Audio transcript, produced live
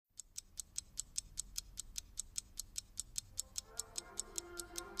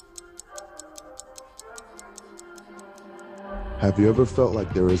Have you ever felt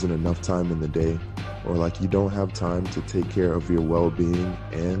like there isn't enough time in the day, or like you don't have time to take care of your well-being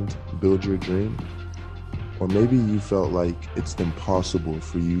and build your dream? Or maybe you felt like it's impossible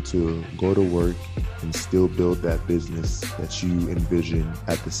for you to go to work and still build that business that you envision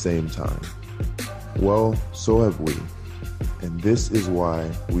at the same time. Well, so have we. And this is why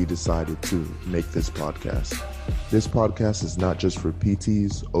we decided to make this podcast. This podcast is not just for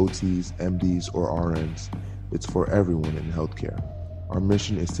PTs, OTs, MDs, or RNs. It's for everyone in healthcare. Our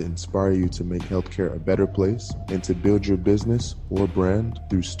mission is to inspire you to make healthcare a better place and to build your business or brand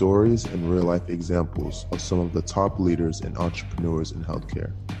through stories and real-life examples of some of the top leaders and entrepreneurs in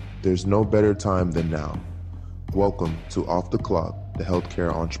healthcare. There's no better time than now. Welcome to Off the Clock, the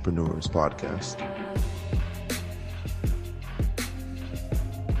Healthcare Entrepreneurs Podcast.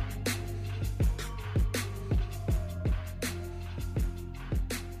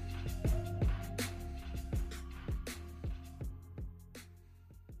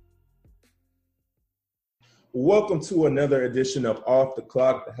 Welcome to another edition of Off the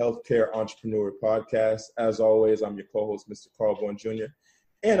Clock, the Healthcare Entrepreneur Podcast. As always, I'm your co-host, Mr. Carl Bourne Jr.,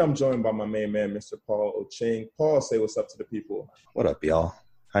 and I'm joined by my main man, Mr. Paul Ocheng. Paul, say what's up to the people. What up, y'all?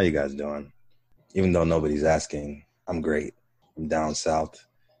 How you guys doing? Even though nobody's asking, I'm great. I'm down south.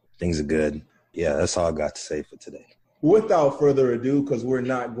 Things are good. Yeah, that's all I got to say for today. Without further ado, because we're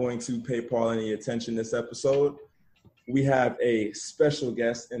not going to pay Paul any attention this episode, we have a special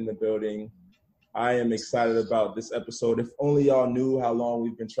guest in the building. I am excited about this episode. If only y'all knew how long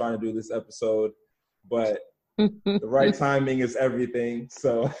we've been trying to do this episode, but the right timing is everything.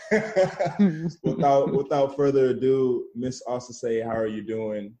 So without further ado, Miss Osase, how are you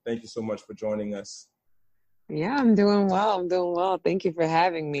doing? Thank you so much for joining us. Yeah, I'm doing well. Thank you for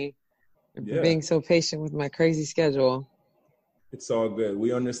having me and for being so patient with my crazy schedule. It's all good.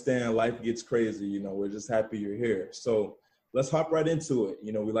 We understand life gets crazy. We're just happy you're here. So let's hop right into it.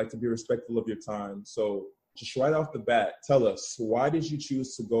 We like to be respectful of your time. So just right off the bat, tell us, why did you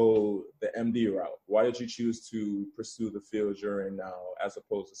choose to go the MD route? Why did you choose to pursue the field you're in now as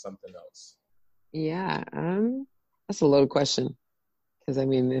opposed to something else? Yeah, that's a loaded question. Because,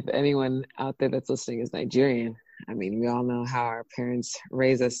 if anyone out there that's listening is Nigerian, we all know how our parents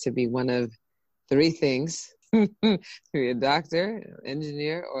raise us to be one of three things, to be a doctor, an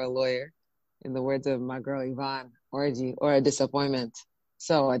engineer, or a lawyer. In the words of my girl Yvonne, or a disappointment.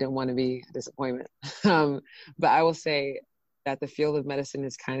 So I didn't want to be a disappointment. But I will say that the field of medicine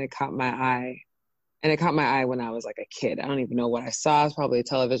has kind of caught my eye. And it caught my eye when I was like a kid. I don't even know what I saw. It was probably a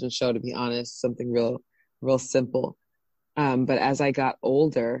television show, to be honest, something real simple. But as I got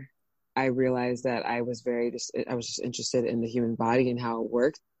older, I realized that I was just interested in the human body and how it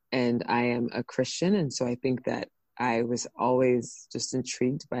worked. And I am a Christian. And so I think that I was always just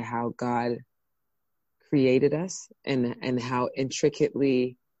intrigued by how God created us and how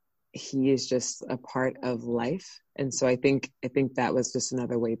intricately he is just a part of life. And so I think that was just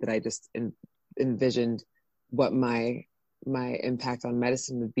another way that I just envisioned what my impact on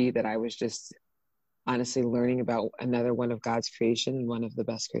medicine would be, that I was just honestly learning about another one of God's creation and one of the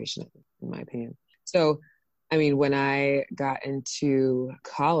best creation, in my opinion. So, when I got into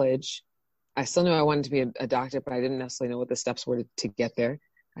college, I still knew I wanted to be a doctor, but I didn't necessarily know what the steps were to get there.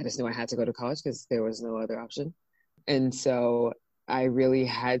 I just knew I had to go to college because there was no other option. And so I really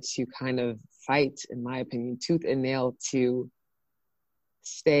had to kind of fight, in my opinion, tooth and nail to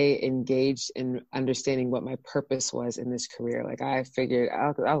stay engaged in understanding what my purpose was in this career. Like I figured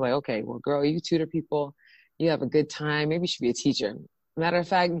out, I was like, okay, well, girl, you tutor people, you have a good time. Maybe you should be a teacher. Matter of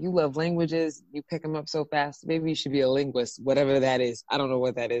fact, you love languages, you pick them up so fast. Maybe you should be a linguist, whatever that is. I don't know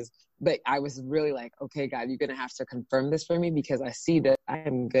what that is. But I was really like, okay, God, you're going to have to confirm this for me because I see that I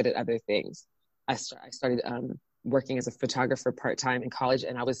am good at other things. I started working as a photographer part-time in college,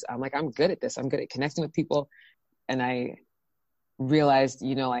 and I'm like, I'm good at this. I'm good at connecting with people. And I realized,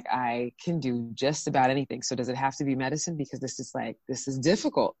 I can do just about anything. So does it have to be medicine? Because this is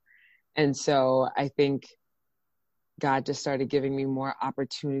difficult. And so I think God just started giving me more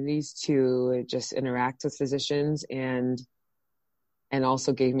opportunities to just interact with physicians and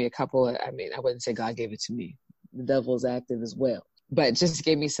also gave me a couple of, I wouldn't say God gave it to me. The devil's active as well. But just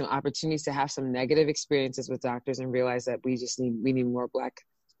gave me some opportunities to have some negative experiences with doctors and realize that we need more Black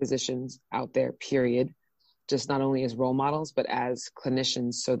physicians out there, period. Just not only as role models, but as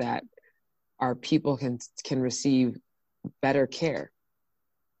clinicians so that our people can receive better care.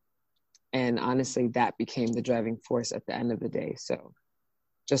 And honestly, that became the driving force at the end of the day. So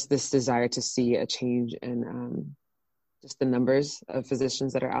just this desire to see a change in just the numbers of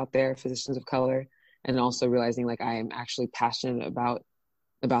physicians that are out there, physicians of color, and also realizing like I am actually passionate about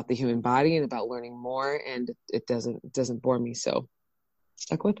about the human body and about learning more, and it doesn't bore me, so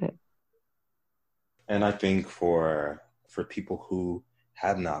stuck with it. And I think for people who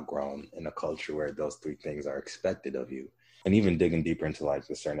have not grown in a culture where those three things are expected of you, and even digging deeper into like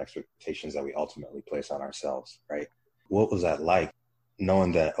the certain expectations that we ultimately place on ourselves, right? What was that like,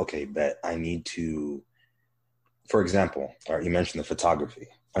 knowing that, okay, that I need to, for example, or you mentioned the photography,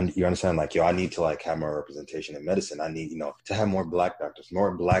 and you understand like, yo, I need to like have more representation in medicine. I need, to have more Black doctors,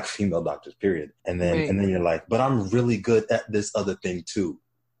 more Black female doctors, period. And then, Right. and then you're like, but I'm really good at this other thing too.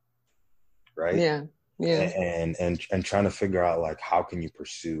 Right. Yeah. Yeah. And trying to figure out like, how can you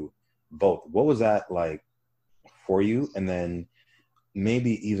pursue both? What was that like for you? And then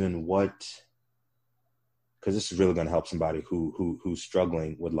maybe even what, because this is really going to help somebody who's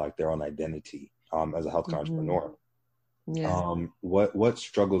struggling with like their own identity as a healthcare entrepreneur. Yeah. What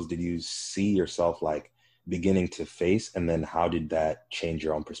struggles did you see yourself like beginning to face, and then how did that change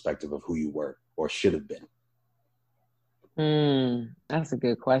your own perspective of who you were or should have been? That's a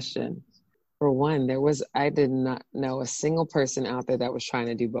good question. For one, I did not know a single person out there that was trying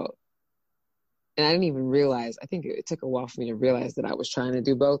to do both. And I didn't even realize, I think it took a while for me to realize that I was trying to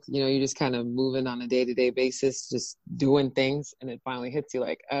do both. You just kind of moving on a day-to-day basis, just doing things. And it finally hits you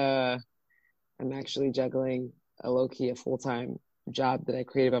like, I'm actually juggling a full-time job that I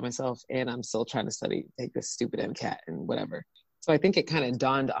created by myself. And I'm still trying to take this stupid MCAT and whatever. So I think it kind of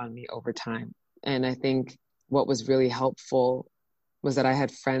dawned on me over time. And I think what was really helpful was that I had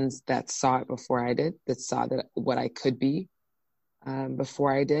friends that saw it before I did, that saw that what I could be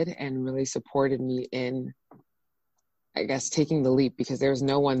before I did, and really supported me in, I guess, taking the leap, because there was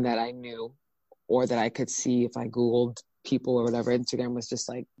no one that I knew or that I could see if I Googled people or whatever. Instagram was just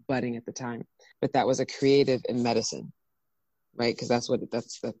like budding at the time, but that was a creative in medicine, right? Because that's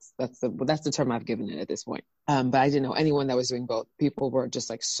the term I've given it at this point. But I didn't know anyone that was doing both. People were just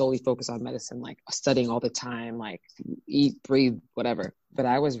like solely focused on medicine, like studying all the time, like eat, breathe, whatever. But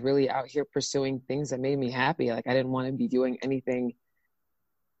I was really out here pursuing things that made me happy. Like I didn't want to be doing anything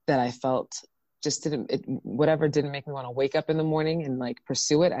that I felt whatever didn't make me want to wake up in the morning and like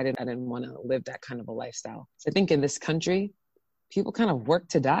pursue it. I didn't want to live that kind of a lifestyle. So I think in this country, people kind of work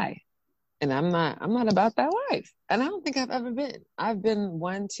to die. And I'm not about that life. And I don't think I've ever been. I've been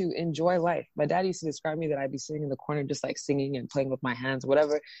one to enjoy life. My dad used to describe me that I'd be sitting in the corner just like singing and playing with my hands,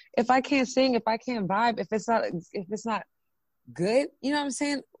 whatever. If I can't sing, if I can't vibe, if it's not good, you know what I'm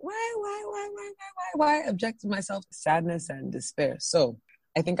saying? Why object to myself to sadness and despair? So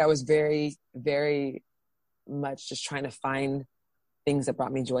I think I was very, very much just trying to find things that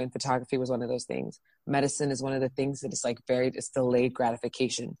brought me joy, and photography was one of those things. Medicine is one of the things that is like it's delayed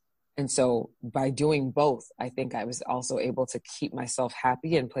gratification. And so by doing both, I think I was also able to keep myself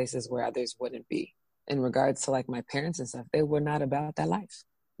happy in places where others wouldn't be. In regards to like my parents and stuff, they were not about that life.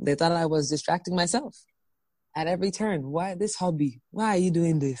 They thought I was distracting myself at every turn. Why this hobby? Why are you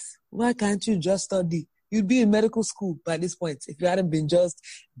doing this? Why can't you just study? You'd be in medical school by this point if you hadn't been just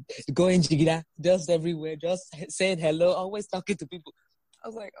going jigida, just everywhere, just saying hello, always talking to people. I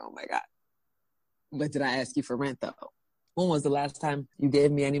was like, oh my God. But did I ask you for rent though? When was the last time you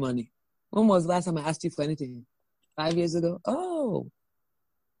gave me any money? When was the last time I asked you for anything? 5 years ago? Oh,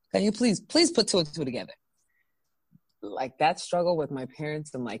 can you please put two and two together? Like that struggle with my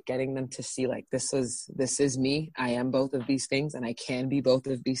parents and like getting them to see like, this is me. I am both of these things and I can be both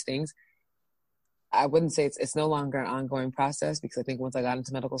of these things. I wouldn't say it's no longer an ongoing process, because I think once I got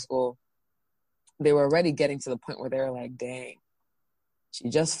into medical school, they were already getting to the point where they were like, dang, she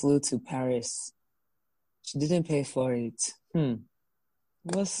just flew to Paris. She didn't pay for it.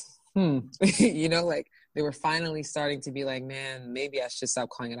 Like they were finally starting to be like, man, maybe I should stop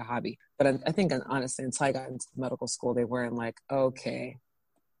calling it a hobby. But I think honestly, until I got into medical school, they weren't like, okay,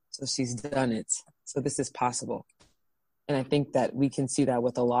 so she's done it. So this is possible. And I think that we can see that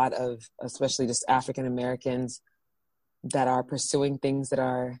with a lot of, especially just African Americans that are pursuing things that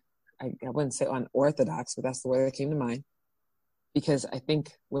are, I wouldn't say unorthodox, but that's the word that came to mind. Because I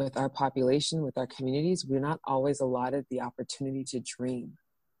think with our population, with our communities, we're not always allotted the opportunity to dream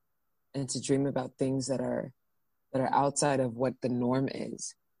and to dream about things that are outside of what the norm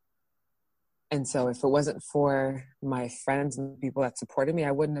is. And so if it wasn't for my friends and people that supported me,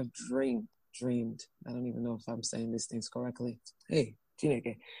 I wouldn't have dreamed. I don't even know if I'm saying these things correctly. Hey,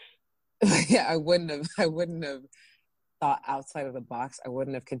 Chineke. Yeah, I wouldn't have thought outside of the box. I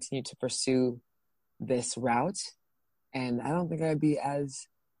wouldn't have continued to pursue this route. And I don't think I'd be as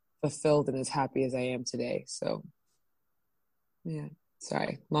fulfilled and as happy as I am today. So, yeah,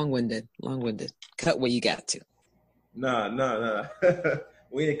 sorry. Long-winded. Cut where you got to. Nah.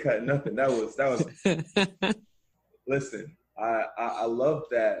 We ain't cutting nothing. That was, listen, I love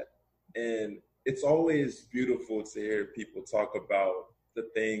that. And it's always beautiful to hear people talk about the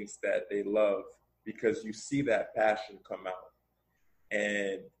things that they love, because you see that passion come out.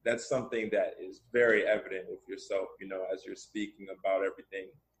 And that's something that is very evident with yourself, as you're speaking about everything.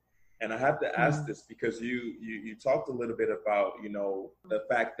 And I have to ask this because you talked a little bit about, the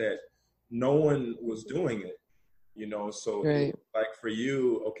fact that no one was doing it, so Right. like for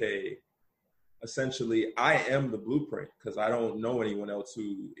you, okay, essentially I am the blueprint because I don't know anyone else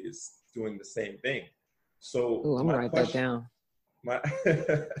who is doing the same thing. So Ooh, I'm gonna write that down.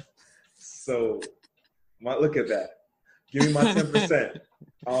 Look at that. Give me my 10%.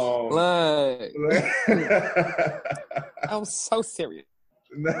 I'm so serious.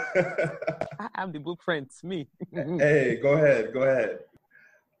 I'm the blueprint, me. Hey, go ahead.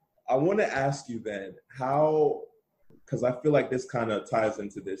 I want to ask you then, how, because I feel like this kind of ties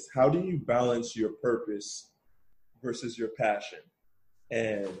into this, how do you balance your purpose versus your passion?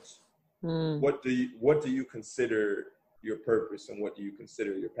 And what do you consider your purpose and what do you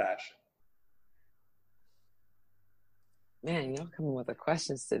consider your passion? Man, y'all coming with the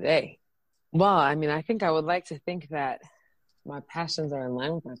questions today. Well, I mean, I think I would like to think that my passions are in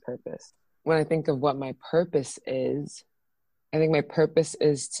line with my purpose. When I think of what my purpose is, I think my purpose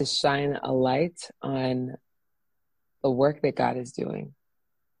is to shine a light on the work that God is doing.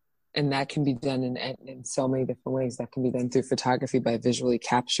 And that can be done in so many different ways. That can be done through photography by visually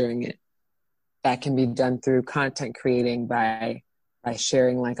capturing it. That can be done through content creating by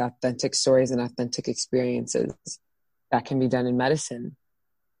sharing like authentic stories and authentic experiences. That can be done in medicine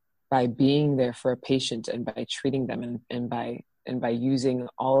by being there for a patient and by treating them and by using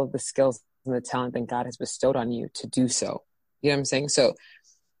all of the skills and the talent that God has bestowed on you to do so. You know what I'm saying? So,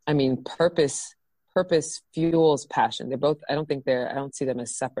 I mean, purpose fuels passion. They're both, I don't see them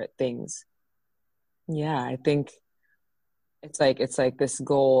as separate things. Yeah, I think it's like this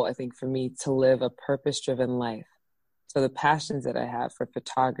goal, I think, for me to live a purpose-driven life. So the passions that I have for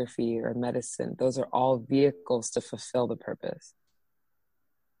photography or medicine, those are all vehicles to fulfill the purpose.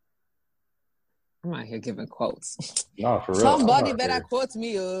 I'm out here giving quotes. No, for real. Somebody better quote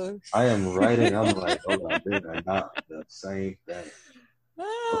me. I am writing. I'm like, hold on, these are not the same thing.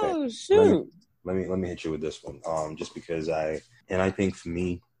 Oh, okay. shoot. Let me hit you with this one. Just because I think for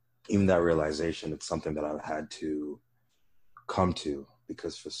me, even that realization, it's something that I've had to come to,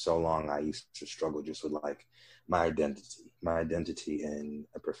 because for so long I used to struggle just with like my identity in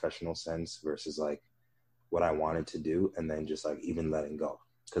a professional sense versus like what I wanted to do, and then just like even letting go,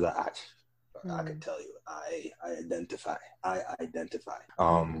 because I can tell you I identify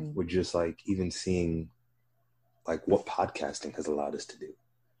with just like even seeing like what podcasting has allowed us to do,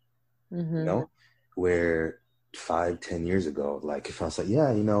 where 5-10 years ago, like if I was like,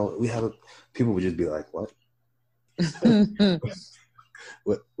 yeah, we have people would just be like, what?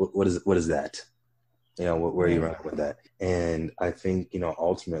 what is that? Where are you running with that? And I think,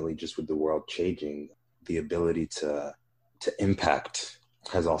 ultimately just with the world changing, the ability to impact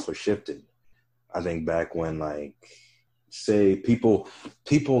has also shifted. I think back when, like, say people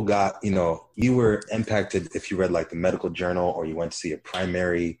got, you were impacted if you read like the medical journal or you went to see a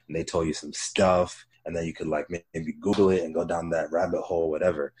primary and they told you some stuff, and then you could like maybe Google it and go down that rabbit hole,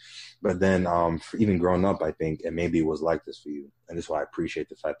 whatever. But then for even growing up, I think, and maybe it was like this for you, and this is why I appreciate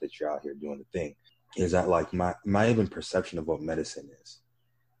the fact that you're out here doing the thing, is that like my even perception of what medicine is.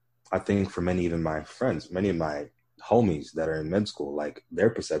 I think for many, even my friends, many of my homies that are in med school, like their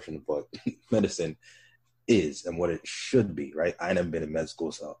perception of what medicine is and what it should be, right? I never been in med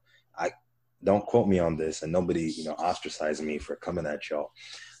school, so I don't quote me on this, and nobody, ostracizing me for coming at y'all.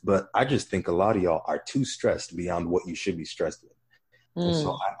 But I just think a lot of y'all are too stressed beyond what you should be stressed with. And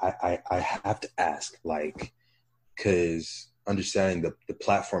so I have to ask, like, because understanding the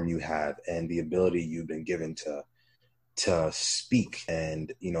platform you have and the ability you've been given to speak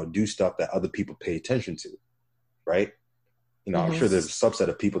and, do stuff that other people pay attention to, right? I'm sure there's a subset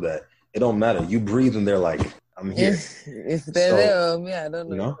of people that it don't matter. You breathe and they're like, I'm here. If they're there, yeah, I don't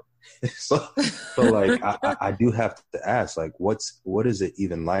know. So like I do have to ask, like, what is it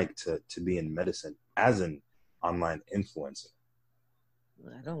even like to be in medicine as an online influencer?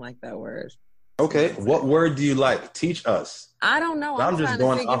 I don't like that word. Okay, what word do you like? Teach us. I don't know. I'm just trying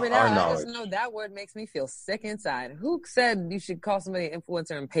going to figure it out. knowledge. I just know that word makes me feel sick inside. Who said you should call somebody an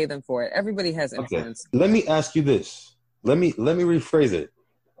influencer and pay them for it? Everybody has influence. Okay. Let me ask you this. Let me rephrase it.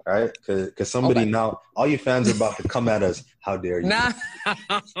 All right, because somebody now, all your fans are about to come at us. How dare you? Nah.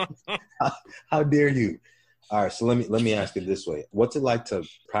 How dare you? All right, so let me ask it this way: what's it like to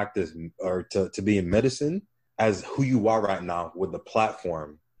practice or to be in medicine as who you are right now with the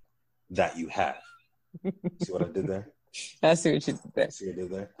platform that you have? See what I did there? I see what you did there. See what you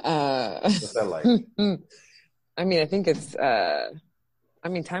did there? What's that like? I mean, I think it's,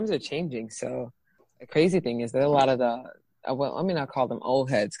 times are changing. So the crazy thing is that a lot of the, I'll call them old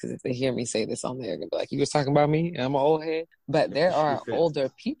heads, because if they hear me say this on there, they're going to be like, you was talking about me? I'm an old head. But there are older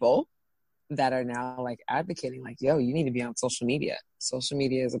people that are now like advocating, like, yo, you need to be on social media. Social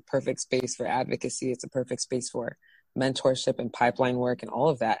media is a perfect space for advocacy. It's a perfect space for mentorship and pipeline work and all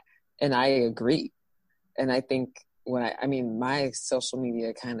of that. And I agree. And I think my social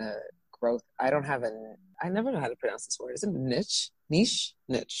media kind of growth, I never know how to pronounce this word. Is it niche?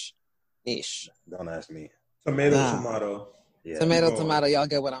 Don't ask me. Tomato. Yeah. Tomato. Y'all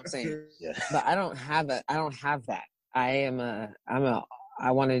get what I'm saying. Yeah. But I don't have that.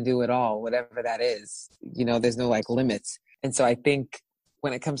 I want to do it all, whatever that is. There's no like limits. And so I think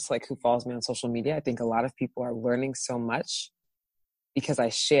when it comes to like who follows me on social media, I think a lot of people are learning so much because I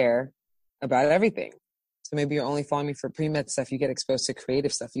share about everything. So maybe you're only following me for pre-med stuff. You get exposed to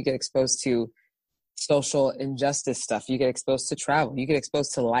creative stuff. You get exposed to social injustice stuff. You get exposed to travel. You get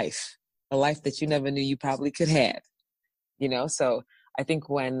exposed to life, a life that you never knew you probably could have. So I think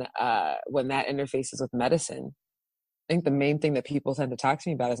when that interfaces with medicine, I think the main thing that people tend to talk to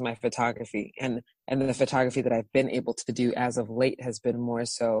me about is my photography, and the photography that I've been able to do as of late has been more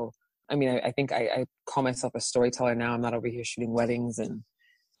so. I mean, I think I call myself a storyteller now. I'm not over here shooting weddings and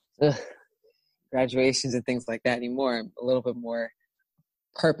graduations and things like that anymore. I'm a little bit more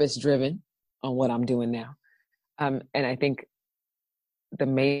purpose driven on what I'm doing now. And I think the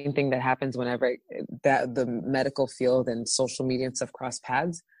main thing that happens whenever the medical field and social media and stuff cross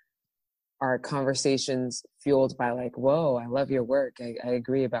paths are conversations fueled by like, whoa, I love your work. I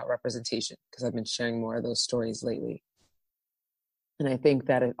agree about representation, because I've been sharing more of those stories lately. And I think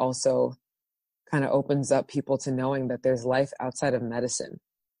that it also kind of opens up people to knowing that there's life outside of medicine.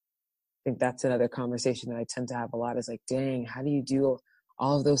 I think that's another conversation that I tend to have a lot, is like, dang, how do you do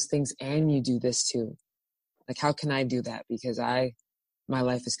all of those things and you do this too? Like, how can I do that? Because my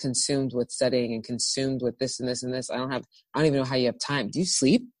life is consumed with studying and consumed with this and this and this. I don't even know how you have time. Do you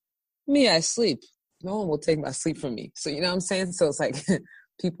sleep? Me, I sleep. No one will take my sleep from me. So, you know what I'm saying? So it's like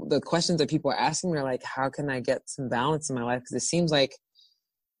the questions that people are asking me are like, how can I get some balance in my life? Because it seems like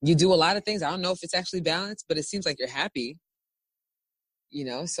you do a lot of things. I don't know if it's actually balanced, but it seems like you're happy.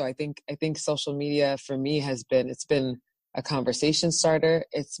 So I think social media for me it's been a conversation starter.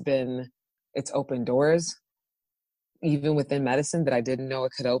 It's opened doors, even within medicine, that I didn't know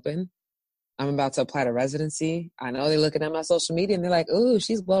it could open. I'm about to apply to residency. I know they're looking at my social media and they're like, ooh,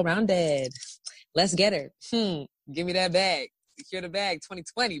 she's well-rounded. Let's get her. Give me that bag. Secure the bag,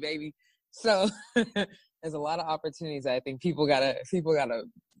 2020, baby. So there's a lot of opportunities. I think people gotta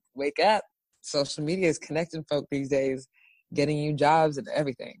wake up. Social media is connecting folk these days, getting you jobs and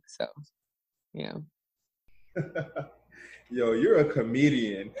everything. So, Yo, you're a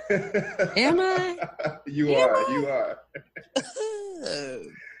comedian. Am I? You are.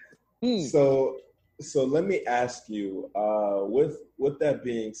 So let me ask you, with that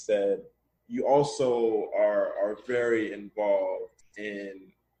being said, you also are very involved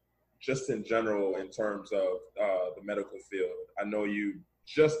in general in terms of the medical field. I know you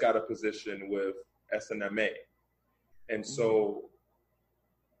just got a position with SNMA. And so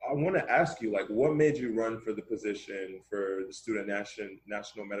I want to ask you, like, what made you run for the position for the Student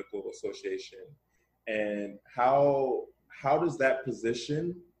National Medical Association? And how does that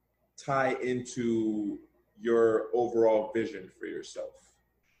position tie into your overall vision for yourself?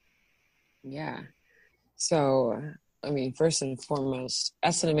 Yeah. So, first and foremost,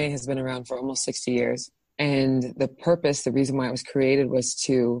 SNMA has been around for almost 60 years. And the reason why it was created was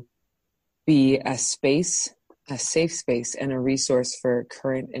to be a safe space and a resource for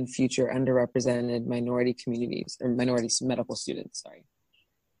current and future underrepresented minority communities, or minority medical students,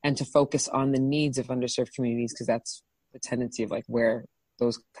 and to focus on the needs of underserved communities, because that's the tendency of like where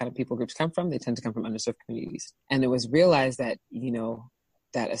those kind of people groups come from. They tend to come from underserved communities. And it was realized that,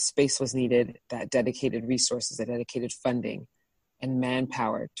 that a space was needed, that dedicated resources, that dedicated funding and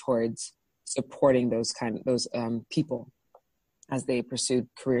manpower towards supporting those people as they pursued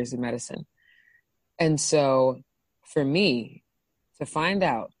careers in medicine. And so for me to find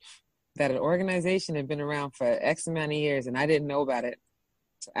out that an organization had been around for X amount of years and I didn't know about it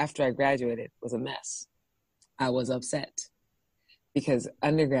after I graduated was a mess. I was upset because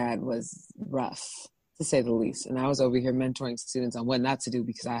undergrad was rough, to say the least. And I was over here mentoring students on what not to do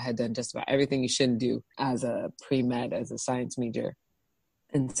because I had done just about everything you shouldn't do as a pre-med, as a science major.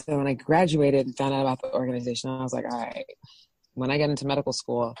 And so when I graduated and found out about the organization, I was like, all right, when I get into medical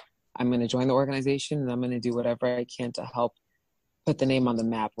school, I'm going to join the organization and I'm going to do whatever I can to help put the name on the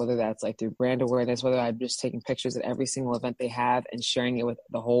map, whether that's like through brand awareness, whether I'm just taking pictures at every single event they have and sharing it with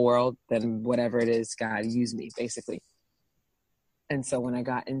the whole world, then whatever it is, God, use me, basically. And so when I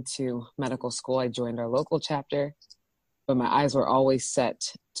got into medical school, I joined our local chapter, but my eyes were always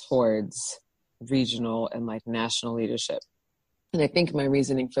set towards regional and like national leadership. And I think my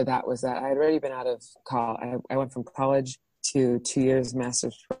reasoning for that was that I had already been out of college. I went from college to 2 years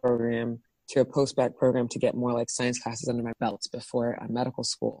master's program to a post-bac program to get more like science classes under my belt before medical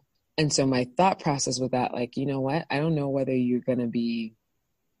school. And so my thought process with that, like, you know what? I don't know whether you're going to be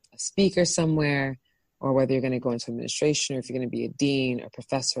a speaker somewhere or whether you're going to go into administration or if you're going to be a dean or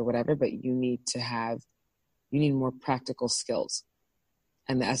professor or whatever, but you need more practical skills.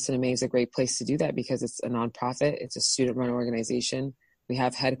 And the SNMA is a great place to do that because it's a nonprofit. It's a student-run organization. We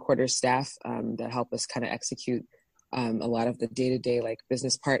have headquarters staff that help us kind of execute a lot of the day-to-day like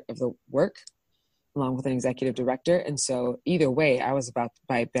business part of the work, along with an executive director. And so either way, I was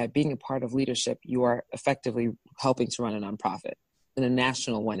by being a part of leadership, you are effectively helping to run a nonprofit and a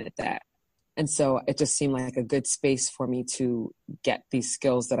national one at that. And so it just seemed like a good space for me to get these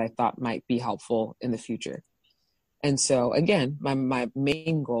skills that I thought might be helpful in the future. And so again, my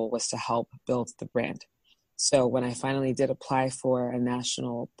main goal was to help build the brand. So when I finally did apply for a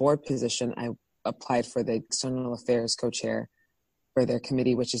national board position, I applied for the external affairs co-chair for their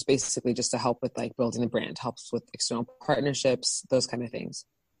committee, which is basically just to help with like building the brand, helps with external partnerships, those kind of things.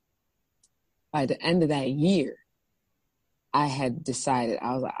 By the end of that year, I had decided,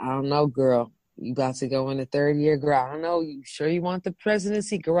 I was like, I don't know, girl, you about to go in the third year, girl. I don't know. You sure you want the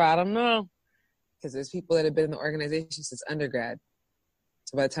presidency, girl? I don't know. Because there's people that have been in the organization since undergrad.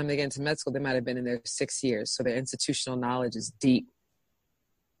 So by the time they get into med school, they might have been in there 6 years. So their institutional knowledge is deep.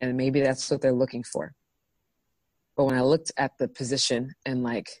 And maybe that's what they're looking for. But when I looked at the position and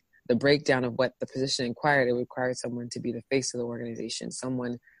like the breakdown of what the position required, it required someone to be the face of the organization,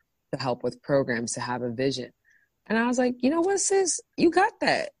 someone to help with programs, to have a vision. And I was like, you know what, sis, you got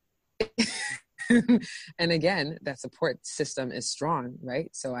that. And again, that support system is strong, right?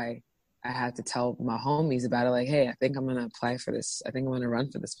 So I had to tell my homies about it, like, hey, I think I'm going to apply for this. I think I'm going to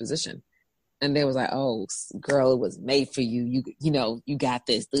run for this position. And they was like, oh, girl, it was made for you. You know, you got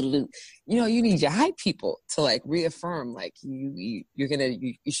this. You know, you need your hype people to like reaffirm, like you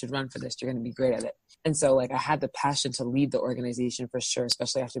should run for this. You're going to be great at it. And so like I had the passion to lead the organization for sure,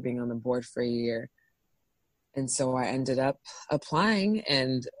 especially after being on the board for a year. And so I ended up applying.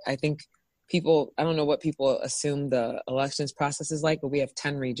 And I think I don't know what people assume the elections process is like, but we have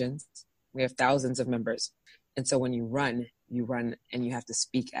 10 regions. We have thousands of members. And so when you run and you have to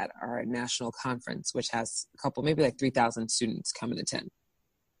speak at our national conference, which has a couple, maybe like 3,000 students come and attend.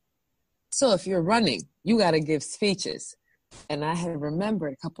 So if you're running, you got to give speeches. And I had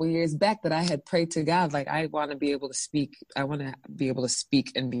remembered a couple of years back that I had prayed to God, like, I want to be able to speak. I want to be able to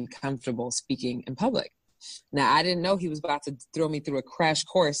speak and be comfortable speaking in public. Now, I didn't know he was about to throw me through a crash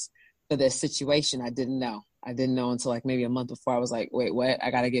course for this situation. I didn't know until like maybe a month before. I was like, wait, what? I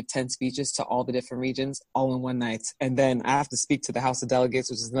got to give 10 speeches to all the different regions all in one night. And then I have to speak to the House of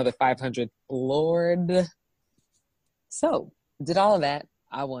Delegates, which is another 500. Lord. So did all of that.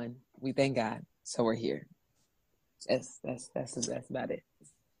 I won. We thank God. So we're here. That's about it.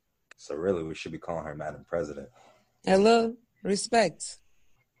 So really, we should be calling her Madam President. Hello. Respect.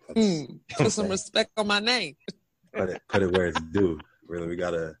 Put some respect on my name. Put it where it's due. Really, we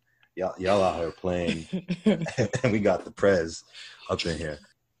gotta y'all out here playing, and we got the prez up in here.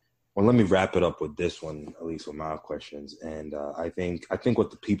 Well, let me wrap it up with this one, at least with my questions. And I think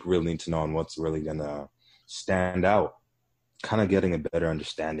what the people really need to know and what's really gonna stand out, kind of getting a better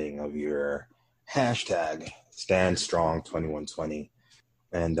understanding of your hashtag Stand Strong 2120,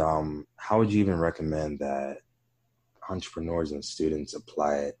 and how would you even recommend that entrepreneurs and students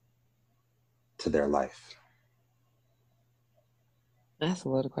apply it to their life? That's a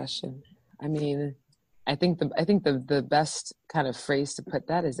loaded question. I mean, I think the best kind of phrase to put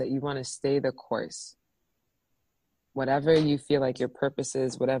that is that you want to stay the course. Whatever you feel like your purpose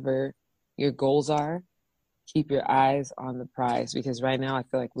is, whatever your goals are, keep your eyes on the prize. Because right now I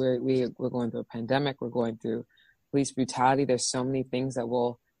feel like we're going through a pandemic, we're going through police brutality. There's so many things that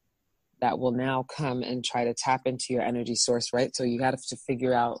will now come and try to tap into your energy source, right? So you got to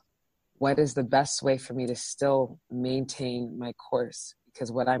figure out what is the best way for me to still maintain my course,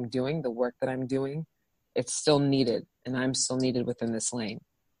 because what I'm doing, the work that I'm doing, it's still needed, and I'm still needed within this lane.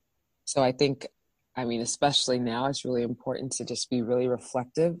 So I think, especially now, it's really important to just be really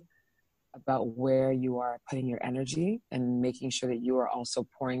reflective about where you are putting your energy and making sure that you are also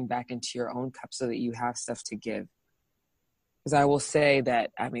pouring back into your own cup so that you have stuff to give. Because I will say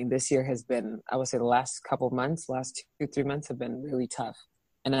that, I mean, this year has been, I would say the last couple of months, last 2-3 months have been really tough.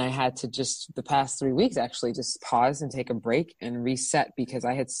 And I had to just, the past 3 weeks actually, just pause and take a break and reset, because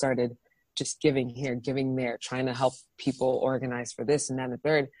I had started just giving here, giving there, trying to help people organize for this and that and the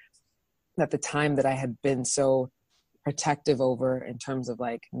third. At the time that I had been so protective over in terms of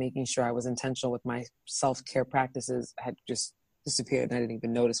like making sure I was intentional with my self-care practices had just disappeared, and I didn't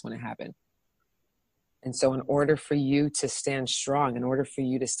even notice when it happened. And so in order for you to stand strong, in order for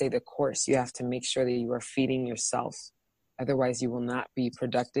you to stay the course, you have to make sure that you are feeding yourself. Otherwise, you will not be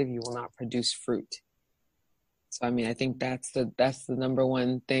productive. You will not produce fruit. So, I mean, I think that's the number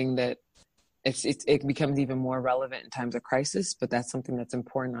one thing that it becomes even more relevant in times of crisis, but that's something that's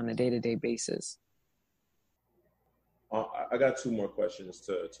important on a day-to-day basis. I got 2 more questions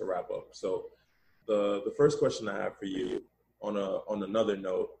to wrap up. So the first question I have for you, on another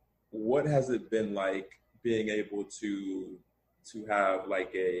note, what has it been like being able to have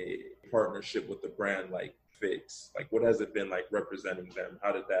like a partnership with a brand like Figs? Like, what has it been like representing them?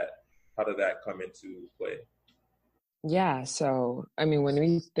 How did that come into play? Yeah, so I mean, when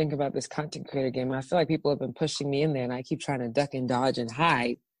we think about this content creator game, I feel like people have been pushing me in there, and I keep trying to duck and dodge and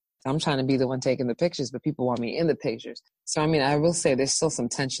hide. I'm trying to be the one taking the pictures, but people want me in the pictures. So I mean, I will say there's still some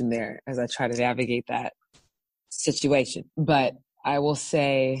tension there as I try to navigate that situation. But I will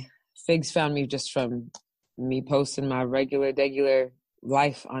say Figs found me just from me posting my regular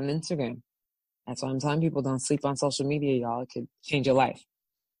life on Instagram. That's why I'm telling people, don't sleep on social media, y'all. It could change your life.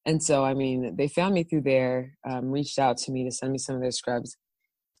 And so, I mean, they found me through there, reached out to me to send me some of their scrubs.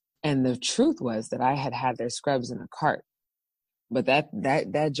 And the truth was that I had their scrubs in a cart. But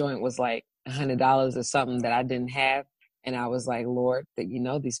that joint was like $100 or something that I didn't have. And I was like, Lord, that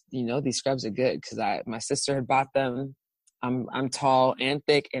these scrubs are good, because my sister had bought them. I'm tall and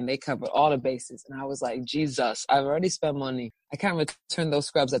thick, and they cover all the bases. And I was like, Jesus, I've already spent money. I can't return those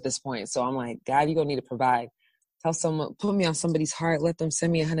scrubs at this point. So I'm like, God, you're gonna need to provide. Tell someone, put me on somebody's heart, let them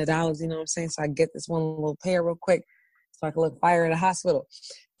send me $100, you know what I'm saying? So I get this one little pair real quick so I can look fire in the hospital.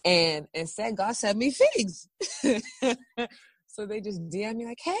 And instead, God sent me Figs. So they just DM me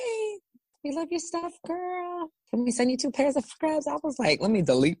like, hey, we love your stuff, girl. Can we send you 2 pairs of scrubs? I was like, let me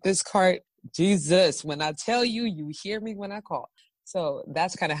delete this cart. Jesus, when I tell you, you hear me when I call. So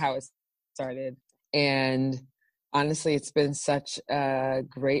that's kind of how it started. And honestly, it's been such a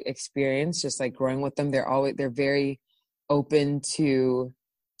great experience, just like growing with them. They're very open to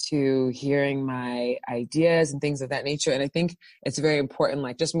hearing my ideas and things of that nature. And I think it's very important,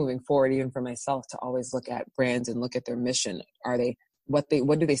 like just moving forward, even for myself, to always look at brands and look at their mission. What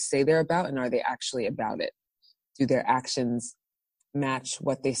do they say they're about, and are they actually about it? Do their actions match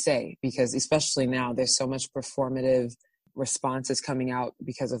what they say? Because especially now, there's so much performative responses coming out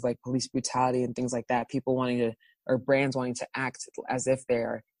because of like police brutality and things like that. People or brands wanting to act as if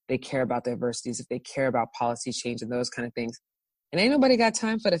they care about diversity, as if they care about policy change and those kind of things. And ain't nobody got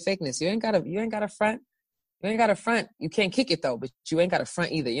time for the fakeness. You ain't got to front. You ain't got to front. You can't kick it though, but you ain't got to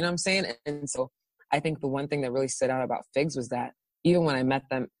front either. You know what I'm saying? And so I think the one thing that really stood out about Figs was that even when I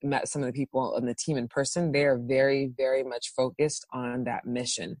met some of the people on the team in person, they are very, very much focused on that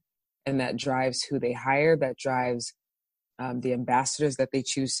mission, and that drives who they hire, that drives the ambassadors that they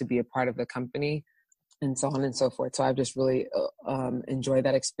choose to be a part of the company, and so on and so forth. So I've just really enjoyed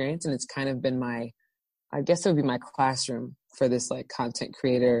that experience, and it's kind of been I guess it would be my classroom for this like content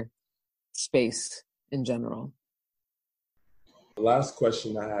creator space in general. The last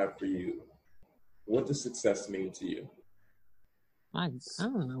question I have for you: what does success mean to you? I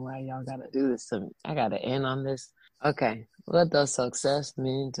don't know why y'all gotta do this to me. I gotta end on this. Okay, what does success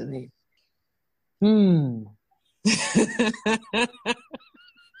mean to me?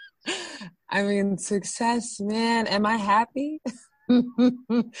 I mean, success, man. Am I happy?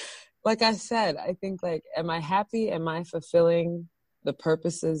 Like I said, I think like, am I happy? Am I fulfilling the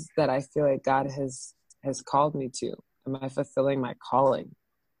purposes that I feel like God has called me to? Am I fulfilling my calling?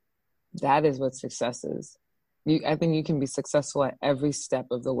 That is what success is. I think you can be successful at every step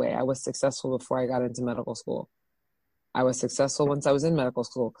of the way. I was successful before I got into medical school. I was successful once I was in medical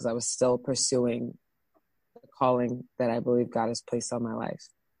school because I was still pursuing the calling that I believe God has placed on my life.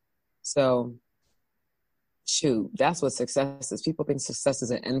 So, shoot, that's what success is. People think success is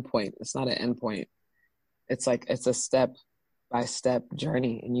an endpoint. It's not an endpoint. It's like, it's a step-by-step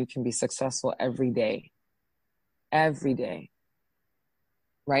journey, and you can be successful every day. Every day.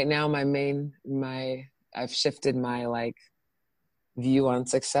 Right now, I've shifted my like view on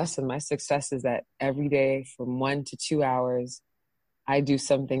success, and my success is that every day from 1 to 2 hours, I do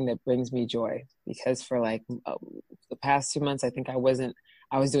something that brings me joy. Because for like the past 2 months, I think I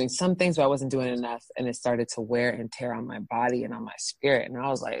I was doing some things, but I wasn't doing enough. And it started to wear and tear on my body and on my spirit. And I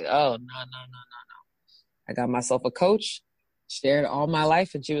was like, oh, no. I got myself a coach, shared all my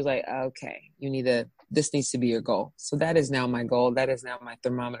life. And she was like, okay, this needs to be your goal. So that is now my goal. That is now my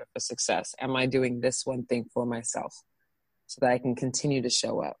thermometer for success. Am I doing this one thing for myself so that I can continue to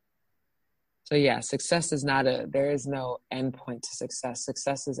show up? So yeah, success is there is no end point to success.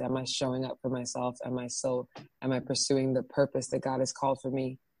 Success is, am I showing up for myself? Am I pursuing the purpose that God has called for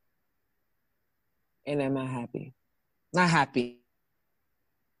me? And am I happy? Not happy.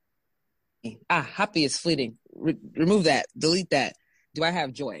 Happy is fleeting. Remove that. Delete that. Do I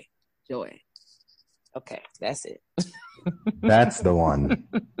have joy? Joy. Okay, that's it. That's the one.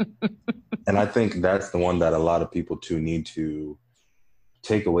 And I think that's the one that a lot of people too need to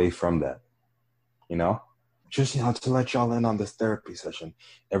take away from that. Just, to let y'all in on this therapy session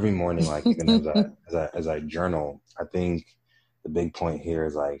every morning, like even as I journal, I think the big point here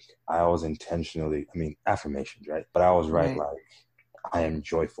is like, I always intentionally, affirmations, right? But I always write like, I am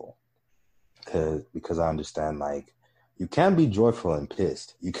joyful because I understand like, you can be joyful and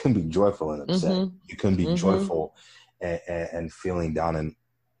pissed. You can be joyful and upset. Mm-hmm. You can be joyful and feeling down and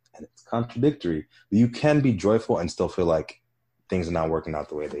it's contradictory. But you can be joyful and still feel like things are not working out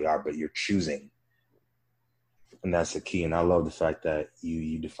the way they are, but you're choosing. And that's the key. And I love the fact that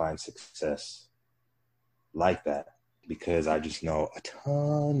you define success like that, because I just know a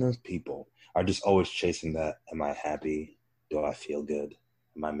ton of people are just always chasing that. Am I happy? Do I feel good?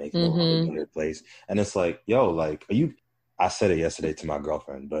 Am I making the world a better place? And it's like, I said it yesterday to my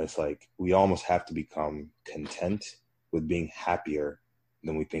girlfriend, but it's like, we almost have to become content with being happier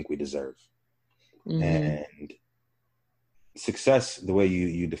than we think we deserve. Mm-hmm. And success, the way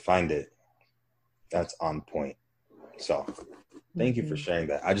you defined it, that's on point. So thank you for sharing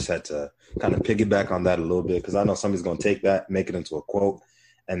that. I just had to kind of piggyback on that a little bit, because I know somebody's going to take that, make it into a quote,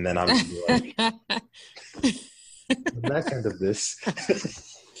 and then I'm just like, the back end of this.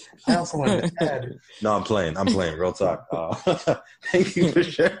 I also want to add. No, I'm playing. Real talk. Thank you for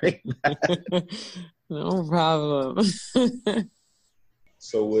sharing that. No problem.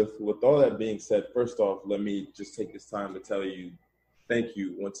 So with all that being said, first off, let me just take this time to tell you, thank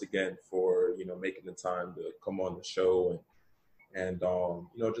you once again for, making the time to come on the show and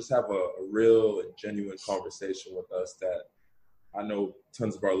just have a real and genuine conversation with us that I know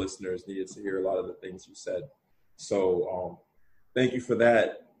tons of our listeners needed to hear a lot of the things you said. So thank you for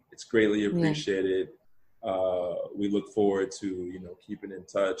that. It's greatly appreciated. We look forward to, keeping in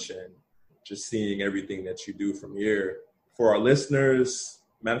touch and just seeing everything that you do from here. For our listeners,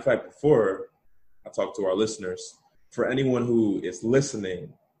 matter of fact, before I talk to our listeners, for anyone who is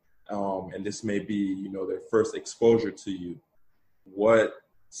listening, and this may be, their first exposure to you, what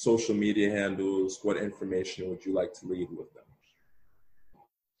social media handles, what information would you like to leave with them?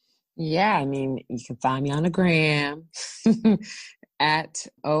 Yeah, you can find me on the gram at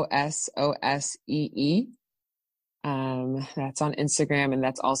OSOSEE. That's on Instagram, and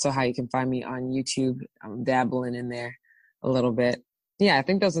that's also how you can find me on YouTube. I'm dabbling in there a little bit. Yeah, I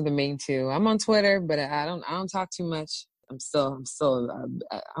think those are the main two. I'm on Twitter, but I don't talk too much. I'm still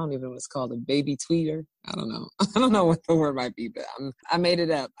I don't even know what it's called, a baby tweeter. I don't know. I don't know what the word might be, but I made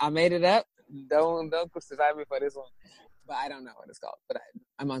it up. Don't crucify me for this one. But I don't know what it's called. But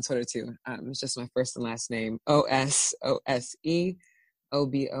I'm on Twitter too. It's just my first and last name, OSOSEOBOH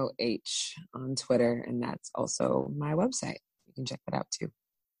on Twitter, and that's also my website. You can check that out too.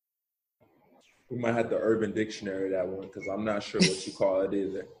 We might have the Urban Dictionary that one, because I'm not sure what you call it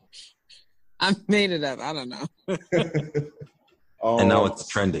either. I made it up. I don't know. And now it's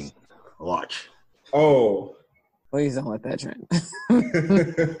trending. Watch. Oh. Please don't let that trend.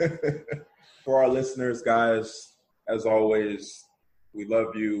 For our listeners, guys, as always, we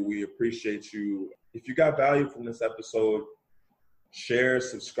love you. We appreciate you. If you got value from this episode, share,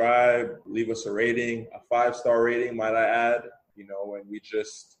 subscribe, leave us a rating, a 5-star rating, might I add. And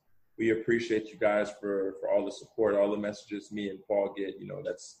we appreciate you guys for all the support, all the messages me and Paul get.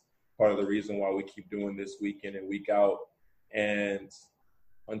 That's part of the reason why we keep doing this week in and week out. And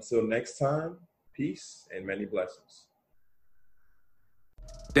until next time, peace and many blessings.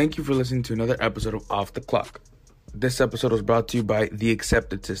 Thank you for listening to another episode of Off the Clock. This episode was brought to you by The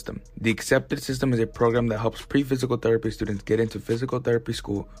Accepted System. The Accepted System is a program that helps pre-physical therapy students get into physical therapy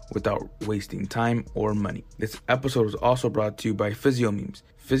school without wasting time or money. This episode was also brought to you by PhysioMemes.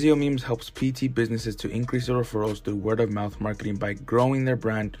 PhysioMemes helps PT businesses to increase their referrals through word-of-mouth marketing by growing their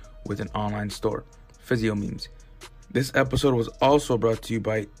brand with an online store. PhysioMemes. This episode was also brought to you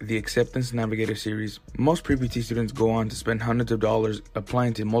by the Acceptance Navigator series. Most pre-PT students go on to spend hundreds of dollars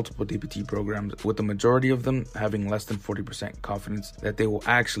applying to multiple DPT programs, with the majority of them having less than 40% confidence that they will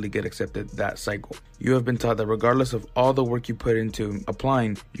actually get accepted that cycle. You have been taught that regardless of all the work you put into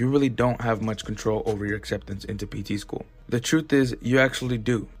applying, you really don't have much control over your acceptance into PT school. The truth is, you actually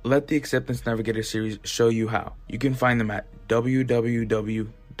do. Let the Acceptance Navigator series show you how. You can find them at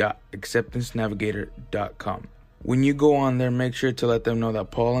www.acceptancenavigator.com. When you go on there, make sure to let them know that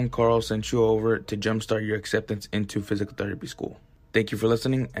Paul and Carl sent you over to jumpstart your acceptance into physical therapy school. Thank you for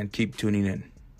listening and keep tuning in.